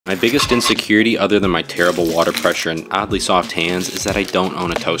My biggest insecurity, other than my terrible water pressure and oddly soft hands, is that I don't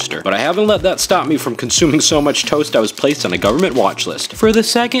own a toaster. But I haven't let that stop me from consuming so much toast I was placed on a government watch list for the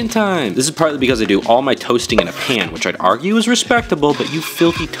second time. This is partly because I do all my toasting in a pan, which I'd argue is respectable, but you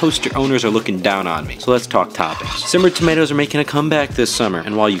filthy toaster owners are looking down on me. So let's talk toppings. Simmered tomatoes are making a comeback this summer,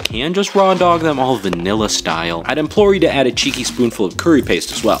 and while you can just raw dog them all vanilla style, I'd implore you to add a cheeky spoonful of curry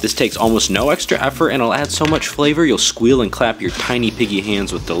paste as well. This takes almost no extra effort and it'll add so much flavor you'll squeal and clap your tiny piggy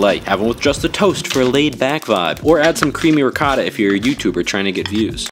hands with delight. Have one with just the toast for a laid back vibe, or add some creamy ricotta if you're a YouTuber trying to get views.